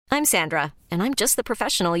I'm Sandra, and I'm just the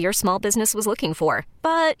professional your small business was looking for.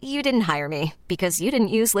 But you didn't hire me because you didn't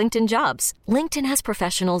use LinkedIn Jobs. LinkedIn has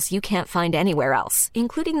professionals you can't find anywhere else,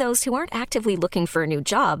 including those who aren't actively looking for a new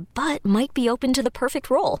job, but might be open to the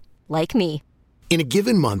perfect role, like me. In a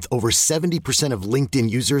given month, over 70% of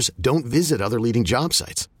LinkedIn users don't visit other leading job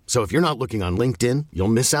sites. So if you're not looking on LinkedIn, you'll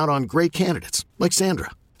miss out on great candidates like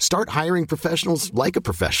Sandra. Start hiring professionals like a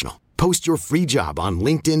professional. Post your free job on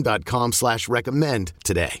linkedin.com/recommend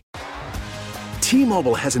today.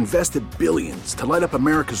 T-Mobile has invested billions to light up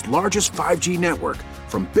America's largest 5G network,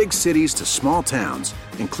 from big cities to small towns,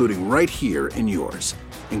 including right here in yours.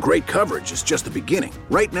 And great coverage is just the beginning.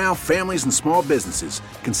 Right now, families and small businesses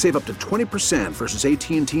can save up to 20% versus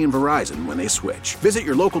AT&T and Verizon when they switch. Visit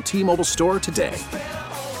your local T-Mobile store today.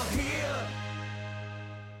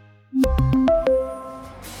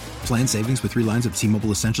 Plan savings with 3 lines of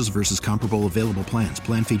T-Mobile Essentials versus comparable available plans.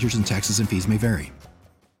 Plan features and taxes and fees may vary.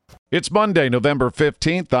 It's Monday, November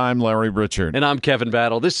 15th. I'm Larry Richard. And I'm Kevin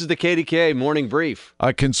Battle. This is the KDKA Morning Brief.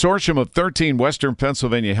 A consortium of 13 Western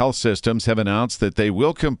Pennsylvania health systems have announced that they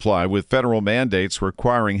will comply with federal mandates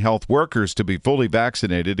requiring health workers to be fully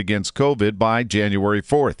vaccinated against COVID by January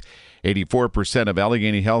 4th. 84% of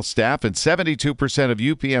Allegheny Health staff and 72% of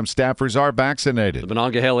UPM staffers are vaccinated. The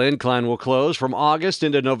Monongahela Incline will close from August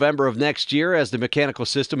into November of next year as the mechanical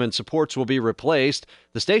system and supports will be replaced.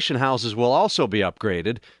 The station houses will also be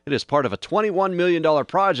upgraded. It is part of a $21 million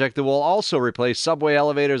project that will also replace subway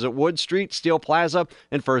elevators at Wood Street, Steel Plaza,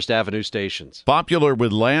 and First Avenue stations. Popular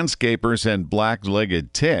with landscapers and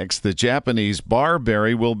black-legged ticks, the Japanese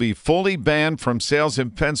barberry will be fully banned from sales in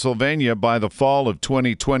Pennsylvania by the fall of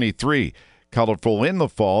 2023. Colorful in the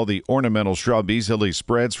fall, the ornamental shrub easily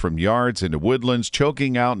spreads from yards into woodlands,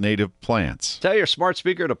 choking out native plants. Tell your smart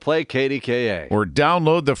speaker to play KDKA. Or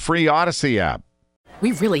download the free Odyssey app.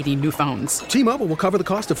 We really need new phones. T-Mobile will cover the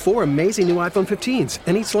cost of 4 amazing new iPhone 15s,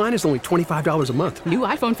 and each line is only $25 a month. New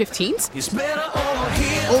iPhone 15s? It's better over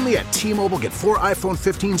here. Only at T-Mobile, get 4 iPhone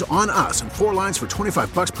 15s on us and 4 lines for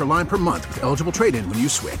 $25 per line per month with eligible trade-in when you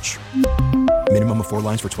switch. Minimum of 4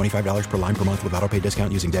 lines for $25 per line per month with autopay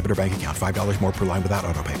discount using debit or bank account. $5 more per line without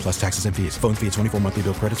autopay, plus taxes and fees. Phone fee at 24 monthly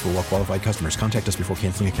bill credits for well-qualified customers. Contact us before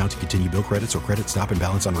canceling account to continue bill credits or credit stop and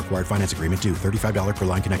balance on required finance agreement due. $35 per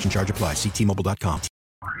line connection charge applies. See T-Mobile.com.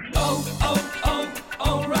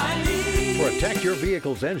 O'Reilly. Protect your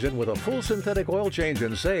vehicle's engine with a full synthetic oil change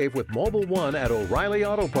and save with Mobil 1 at O'Reilly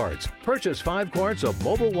Auto Parts. Purchase 5 quarts of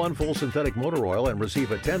Mobil 1 full synthetic motor oil and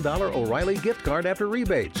receive a $10 O'Reilly gift card after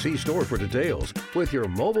rebate. See store for details. With your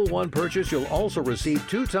Mobil 1 purchase, you'll also receive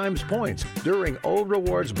 2 times points during O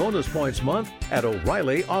Rewards Bonus Points Month at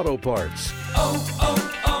O'Reilly Auto Parts.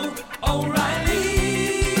 O'Reilly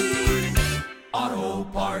Auto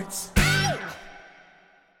Parts.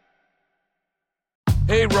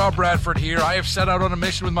 Hey, Rob Bradford here. I have set out on a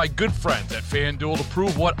mission with my good friends at FanDuel to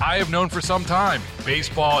prove what I have known for some time.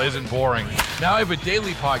 Baseball isn't boring. Now I have a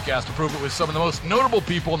daily podcast to prove it with some of the most notable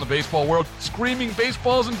people in the baseball world, screaming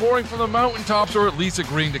baseball isn't boring from the mountaintops, or at least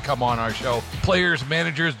agreeing to come on our show. Players,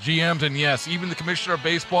 managers, GMs, and yes, even the commissioner of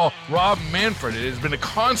baseball, Rob Manfred. It has been a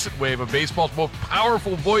constant wave of baseball's most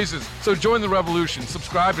powerful voices. So join the revolution.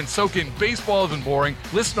 Subscribe and soak in Baseball Isn't Boring.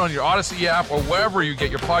 Listen on your Odyssey app or wherever you get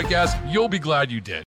your podcasts. You'll be glad you did.